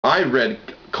I read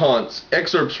Kant's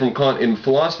excerpts from Kant in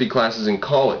philosophy classes in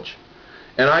college,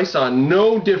 and I saw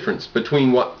no difference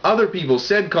between what other people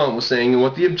said Kant was saying and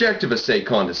what the objectivists say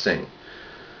Kant is saying.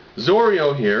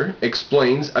 Zorio here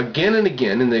explains again and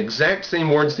again in the exact same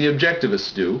words the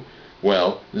objectivists do.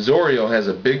 Well, Zorio has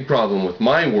a big problem with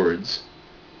my words,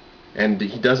 and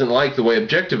he doesn't like the way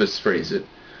objectivists phrase it.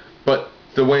 But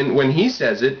when he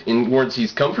says it in words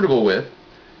he's comfortable with,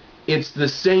 it's the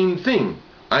same thing.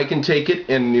 I can take it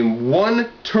and in one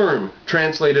term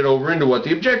translate it over into what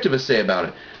the objectivists say about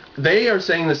it. They are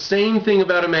saying the same thing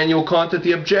about Immanuel Kant that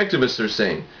the objectivists are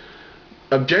saying.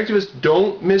 Objectivists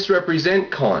don't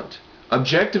misrepresent Kant.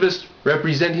 Objectivists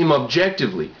represent him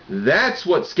objectively. That's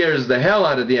what scares the hell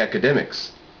out of the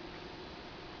academics.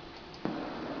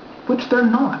 Which they're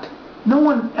not. No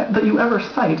one that you ever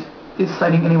cite is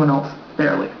citing anyone else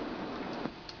fairly.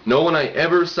 No one I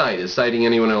ever cite is citing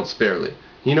anyone else fairly.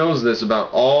 He knows this about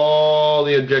all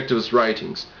the objectivist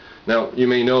writings. Now, you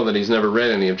may know that he's never read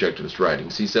any objectivist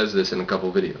writings. He says this in a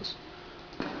couple videos.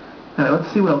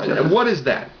 Let's see what else. And what is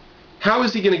that? How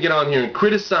is he going to get on here and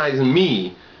criticize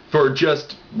me for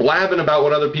just blabbing about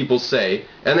what other people say,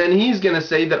 and then he's going to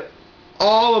say that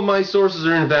all of my sources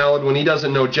are invalid when he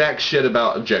doesn't know jack shit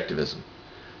about objectivism?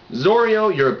 Zorio,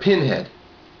 you're a pinhead.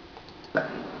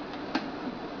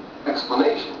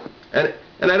 Explanation.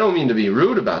 And I don't mean to be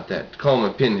rude about that, to call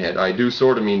him a pinhead. I do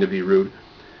sort of mean to be rude.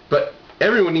 But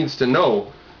everyone needs to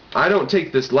know, I don't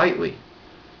take this lightly.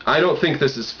 I don't think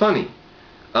this is funny.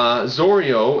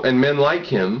 Zorio and men like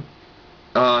him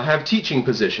have teaching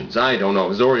positions. I don't know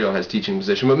if Zorio has teaching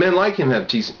position, but men like him have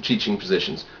teaching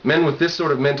positions. Men with this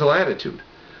sort of mental attitude,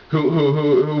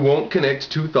 who won't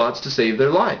connect two thoughts to save their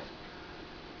life.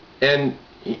 And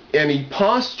he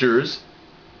postures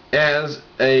as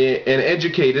an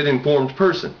educated, informed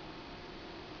person.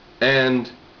 And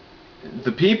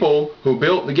the people who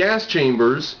built the gas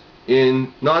chambers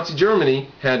in Nazi Germany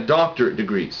had doctorate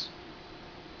degrees.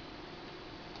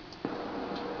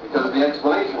 Because the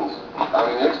explanations,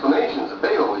 the explanation's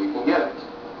available, you can get it.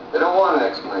 They don't want an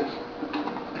explanation.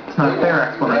 It's not a fair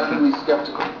explanation. They're radically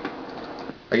skeptical.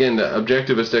 Again, the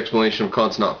objectivist explanation of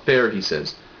Kant's not fair, he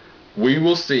says. We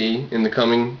will see in the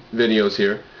coming videos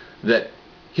here that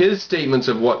his statements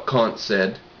of what Kant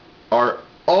said are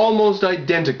almost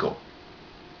identical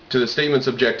to the statements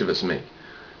objectivists make.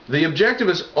 The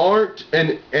objectivists aren't,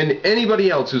 and anybody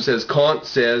else who says Kant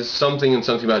says something and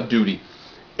something about duty,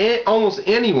 almost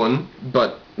anyone,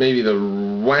 but maybe the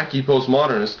wacky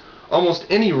postmodernist, almost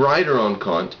any writer on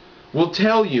Kant will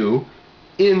tell you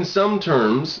in some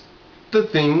terms the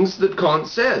things that Kant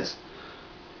says.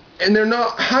 And they're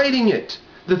not hiding it.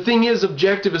 The thing is,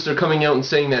 objectivists are coming out and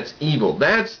saying that's evil.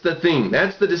 That's the thing.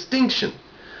 That's the distinction.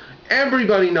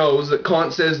 Everybody knows that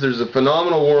Kant says there's a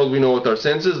phenomenal world we know with our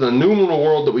senses and a numinal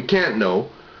world that we can't know,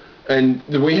 and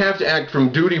that we have to act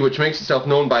from duty, which makes itself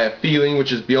known by a feeling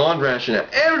which is beyond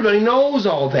rationality. Everybody knows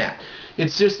all that.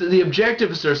 It's just that the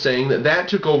objectivists are saying that that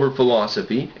took over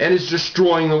philosophy and is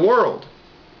destroying the world.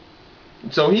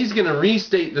 So he's going to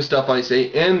restate the stuff I say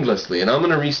endlessly, and I'm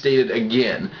going to restate it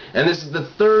again. And this is the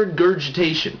third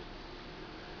gurgitation.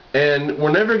 And we're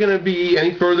never going to be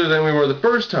any further than we were the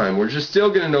first time. We're just still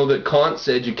going to know that Kant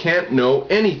said you can't know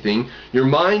anything. Your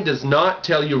mind does not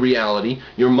tell you reality.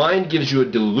 Your mind gives you a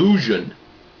delusion.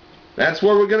 That's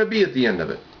where we're going to be at the end of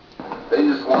it. They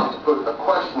just want to put a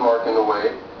question mark in the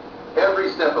way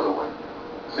every step of the way.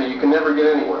 So you can never get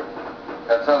anywhere.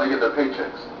 That's how they get their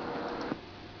paychecks.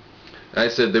 I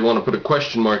said they want to put a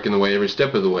question mark in the way every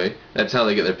step of the way. That's how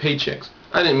they get their paychecks.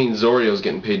 I didn't mean Zorio's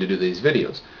getting paid to do these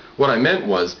videos. What I meant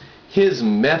was his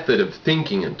method of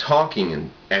thinking and talking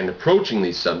and approaching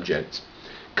these subjects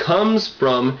comes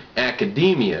from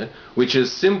academia, which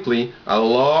is simply a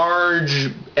large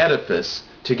edifice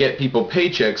to get people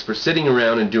paychecks for sitting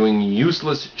around and doing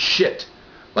useless shit,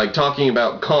 like talking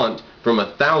about Kant from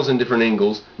 1,000 different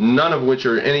angles, none of which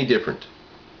are any different.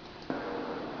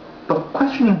 But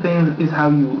questioning things is how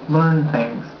you learn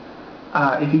things.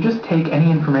 If you just take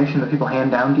any information that people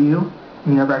hand down to you, and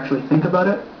you never actually think about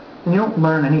it, then you don't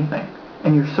learn anything.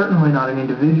 And you're certainly not an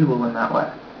individual in that way.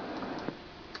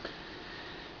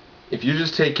 If you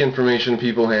just take information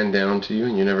people hand down to you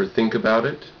and you never think about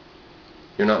it,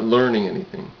 you're not learning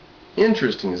anything.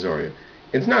 Interesting, Zorio.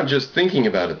 It's not just thinking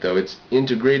about it, though. It's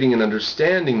integrating and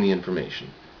understanding the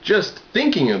information. Just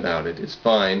thinking about it is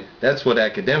fine. That's what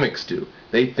academics do.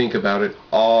 They think about it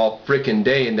all frickin'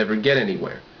 day and never get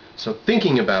anywhere. So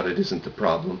thinking about it isn't the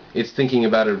problem. It's thinking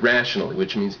about it rationally,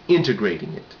 which means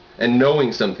integrating it and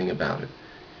knowing something about it.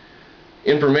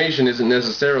 Information isn't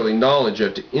necessarily knowledge. You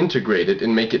have to integrate it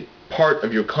and make it part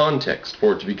of your context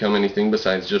for it to become anything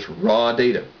besides just raw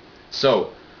data.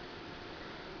 So,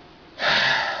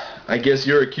 I guess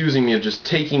you're accusing me of just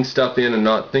taking stuff in and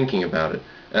not thinking about it.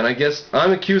 And I guess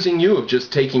I'm accusing you of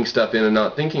just taking stuff in and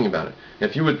not thinking about it.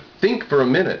 If you would think for a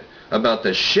minute about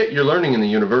the shit you're learning in the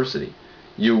university,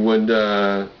 you would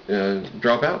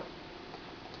drop out.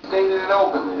 Stated it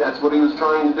openly. That's what he was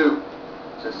trying to do.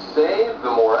 To save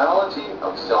the morality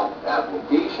of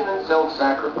self-abnegation and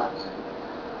self-sacrifice.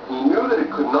 He knew that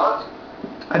it could not.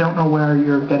 I don't know where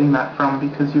you're getting that from,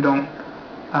 because you don't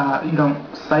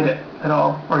cite it at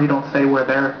all, or you don't say where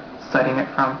they're citing it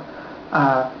from.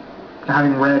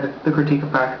 Having read The Critique of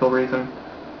Practical Reason,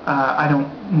 I don't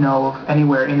know of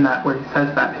anywhere in that where he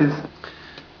says that.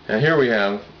 Now here we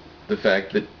have the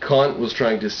fact that Kant was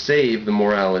trying to save the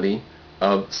morality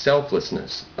of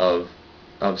selflessness, of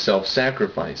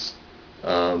self-sacrifice,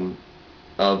 of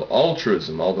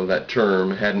altruism, although that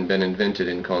term hadn't been invented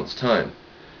in Kant's time.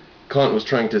 Kant was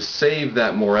trying to save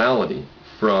that morality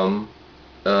from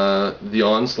the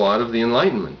onslaught of the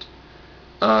Enlightenment.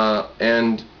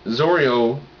 And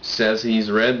Zorio says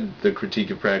he's read The Critique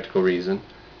of Practical Reason,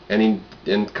 and he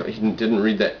didn't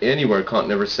read that anywhere. Kant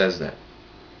never says that.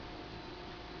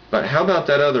 But how about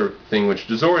that other thing, which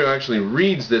Zorio actually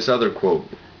reads this other quote.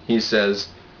 He says,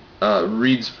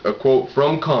 reads a quote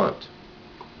from Kant.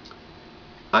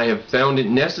 I have found it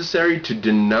necessary to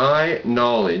deny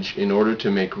knowledge in order to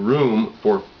make room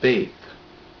for faith.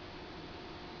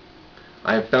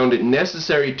 I have found it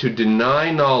necessary to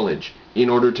deny knowledge in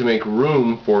order to make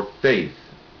room for faith.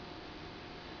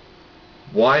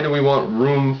 Why do we want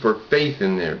room for faith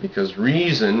in there? Because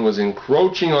reason was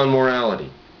encroaching on morality.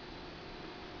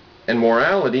 And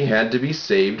morality had to be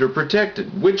saved or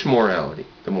protected. Which morality?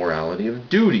 The morality of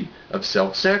duty, of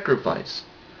self-sacrifice.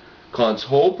 Kant's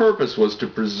whole purpose was to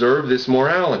preserve this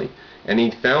morality. And he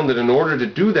found that in order to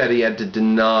do that, he had to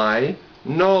deny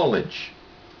knowledge.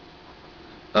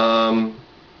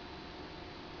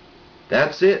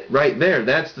 That's it right there.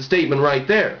 That's the statement right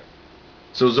there.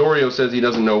 So Zorio says he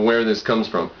doesn't know where this comes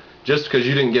from. Just because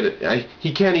you didn't get it.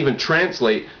 He can't even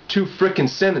translate two frickin'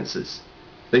 sentences.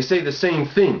 They say the same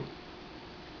thing.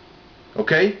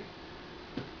 Okay?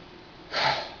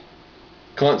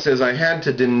 Kant says I had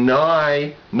to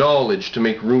deny knowledge to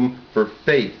make room for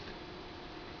faith.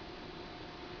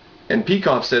 And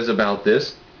Peikoff says about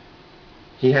this,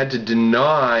 he had to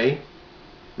deny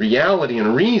reality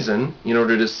and reason in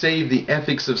order to save the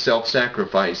ethics of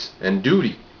self-sacrifice and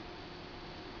duty.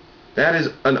 That is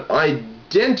an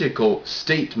identical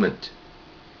statement.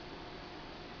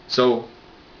 So,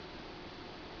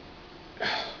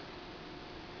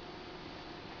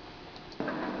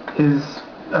 his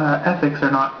ethics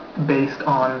are not based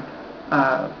on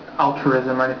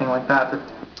altruism or anything like that.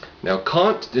 Now,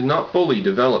 Kant did not fully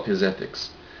develop his ethics.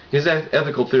 His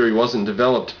ethical theory wasn't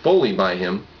developed fully by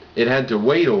him. It had to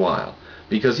wait a while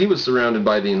because he was surrounded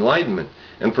by the Enlightenment.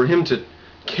 And for him to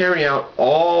carry out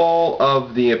all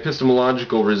of the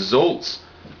epistemological results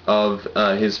of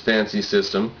his fancy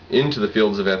system into the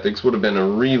fields of ethics would have been a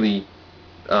really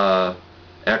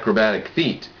acrobatic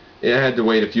feat. It had to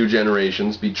wait a few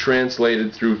generations, be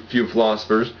translated through a few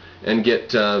philosophers, and get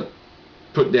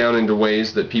put down into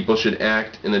ways that people should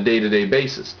act in a day-to-day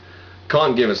basis.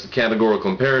 Kant gave us the categorical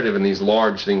imperative and these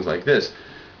large things like this.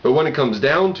 But when it comes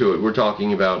down to it, we're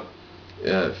talking about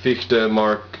Fichte,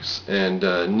 Marx, and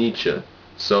Nietzsche.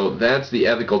 So that's the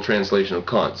ethical translation of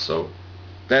Kant. So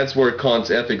that's where Kant's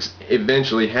ethics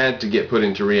eventually had to get put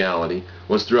into reality,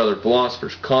 was through other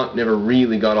philosophers. Kant never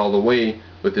really got all the way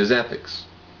with his ethics.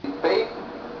 Faith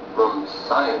from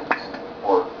science,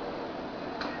 or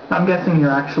I'm guessing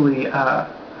you're actually,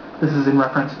 this is in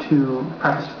reference to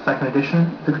preface to the second edition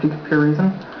of The Critique of Pure Reason,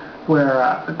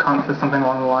 where Kant says something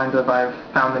along the lines of, I've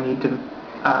found the need to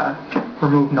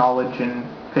remove knowledge in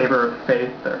favor of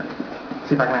faith, or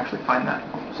see if I can actually find that.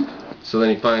 So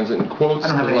then he finds it and quotes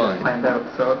the line. I don't have anything planned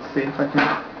out, so let's see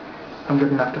if I'm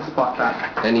good enough to spot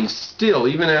that. And he still,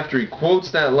 even after he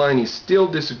quotes that line, he still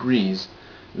disagrees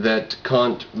that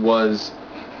Kant was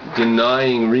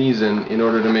denying reason in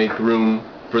order to make room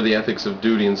for the ethics of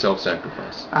duty and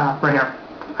self-sacrifice. Right here.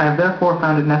 I have therefore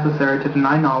found it necessary to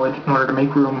deny knowledge in order to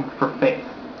make room for faith.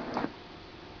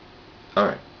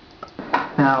 Alright.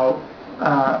 Now,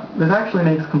 this actually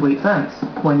makes complete sense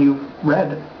when you've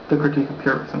read The Critique of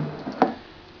Pure Reason.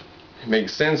 It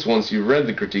makes sense once you've read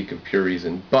The Critique of Pure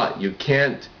Reason, but you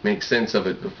can't make sense of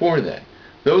it before that.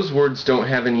 Those words don't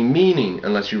have any meaning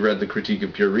unless you read The Critique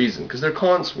of Pure Reason, because they're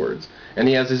Kant's words, and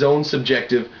he has his own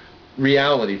subjective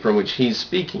reality from which he's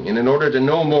speaking. And in order to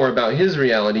know more about his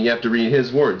reality, you have to read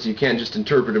his words. You can't just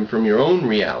interpret them from your own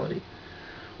reality.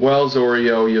 Well,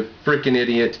 Zorio, you frickin'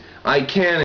 idiot, I can